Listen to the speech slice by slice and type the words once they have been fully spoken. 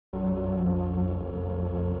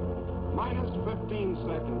15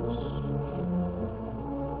 seconds.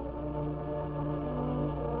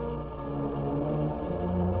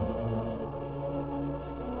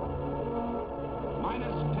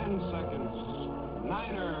 Minus 10 seconds.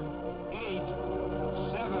 9, 8,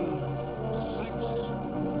 7, 6,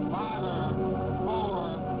 5,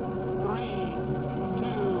 4, 3,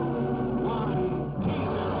 2, 1,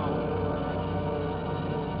 T0.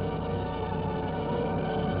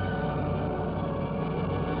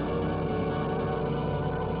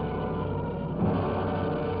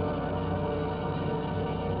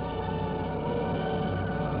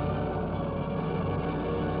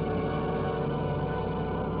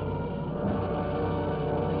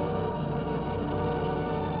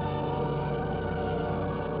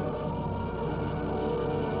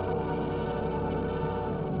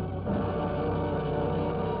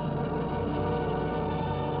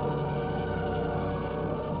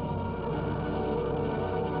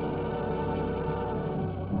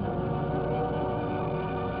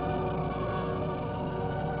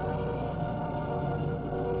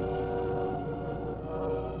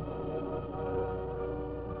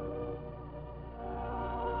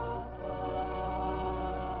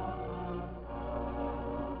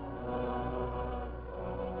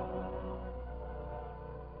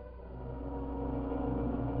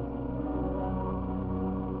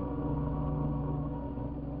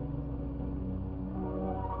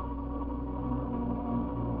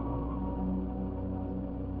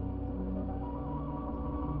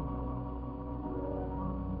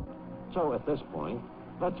 So at this point,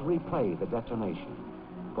 let's replay the detonation.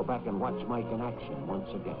 Go back and watch Mike in action once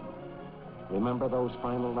again. Remember those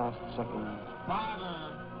final last seconds? 5,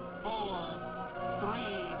 4, 3,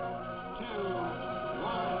 2,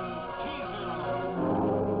 1, T0.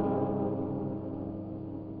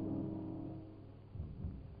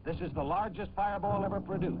 This is the largest fireball ever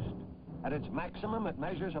produced. At its maximum, it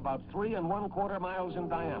measures about 3 1/4 miles in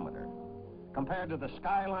diameter. Compared to the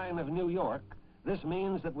skyline of New York, this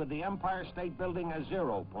means that with the Empire State Building as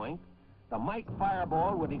 0 point, the Mike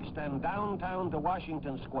fireball would extend downtown to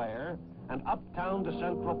Washington Square and uptown to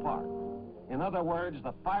Central Park. In other words,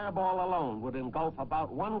 the fireball alone would engulf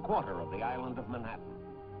about 1/4 of the island of Manhattan.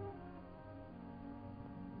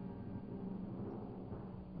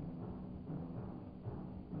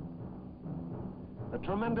 The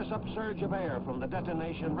tremendous upsurge of air from the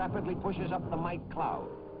detonation rapidly pushes up the Mike cloud.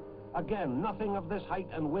 Again, nothing of this height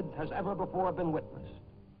and width has ever before been witnessed.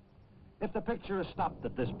 If the picture is stopped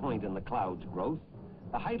at this point in the cloud's growth,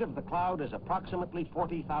 the height of the cloud is approximately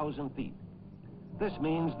 40,000 feet. This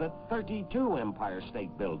means that 32 Empire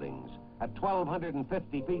State Buildings at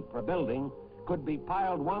 1,250 feet per building could be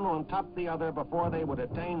piled one on top of the other before they would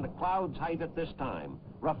attain the cloud's height at this time,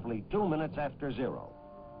 roughly 2 minutes after 0.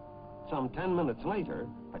 Some 10 minutes later,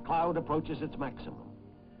 the cloud approaches its maximum.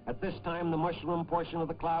 At this time, the mushroom portion of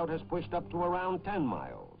the cloud has pushed up to around 10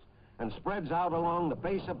 miles and spreads out along the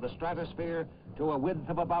base of the stratosphere to a width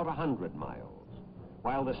of about 100 miles,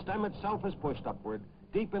 while the stem itself is pushed upward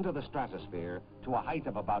deep into the stratosphere to a height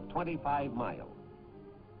of about 25 miles.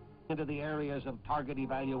 Into the areas of target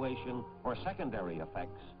evaluation or secondary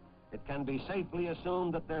effects, it can be safely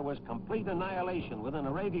assumed that there was complete annihilation within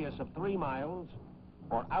a radius of 3 miles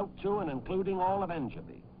or out to and including all of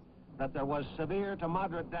Engebi, that there was severe to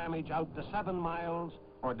moderate damage out to 7 miles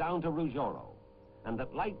or down to Ruggiero, and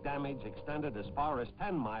that light damage extended as far as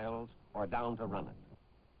 10 miles or down to Runnet.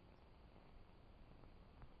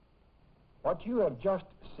 What you have just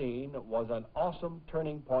seen was an awesome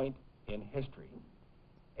turning point in history,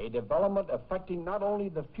 a development affecting not only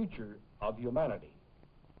the future of humanity,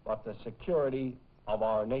 but the security of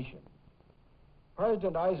our nation.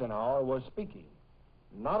 President Eisenhower was speaking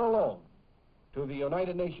not alone to the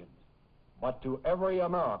United Nations, but to every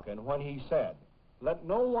American when he said, "Let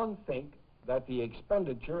no one think that the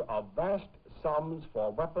expenditure of vast sums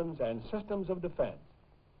for weapons and systems of defense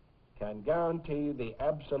can guarantee the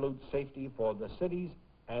absolute safety for the cities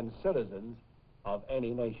and citizens of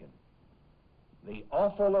any nation. The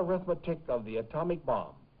awful arithmetic of the atomic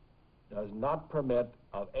bomb does not permit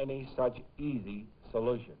of any such easy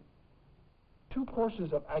solution. 2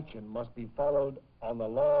 courses of action must be followed on the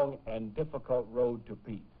long and difficult road to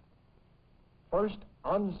peace. First,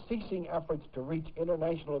 unceasing efforts to reach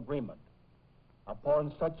international agreement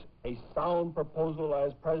upon such a sound proposal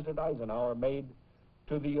as President Eisenhower made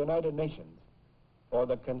to the United Nations for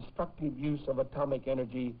the constructive use of atomic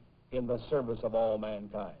energy in the service of all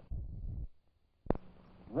mankind.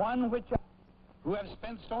 One which I, who have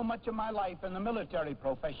spent so much of my life in the military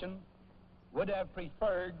profession, would have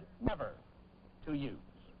preferred never to use.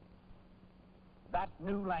 That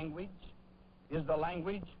new language is the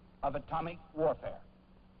language of atomic warfare.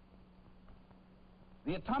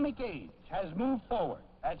 The atomic age has moved forward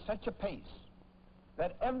at such a pace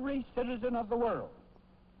that every citizen of the world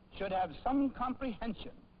should have some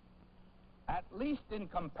comprehension, at least in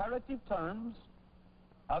comparative terms,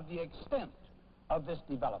 of the extent of this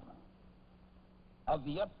development, of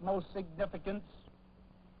the utmost significance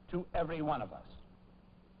to every one of us.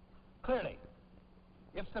 Clearly,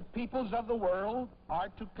 if the peoples of the world are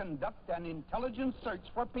to conduct an intelligent search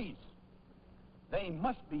for peace, they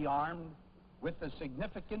must be armed with the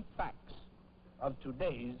significant facts of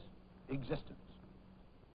today's existence.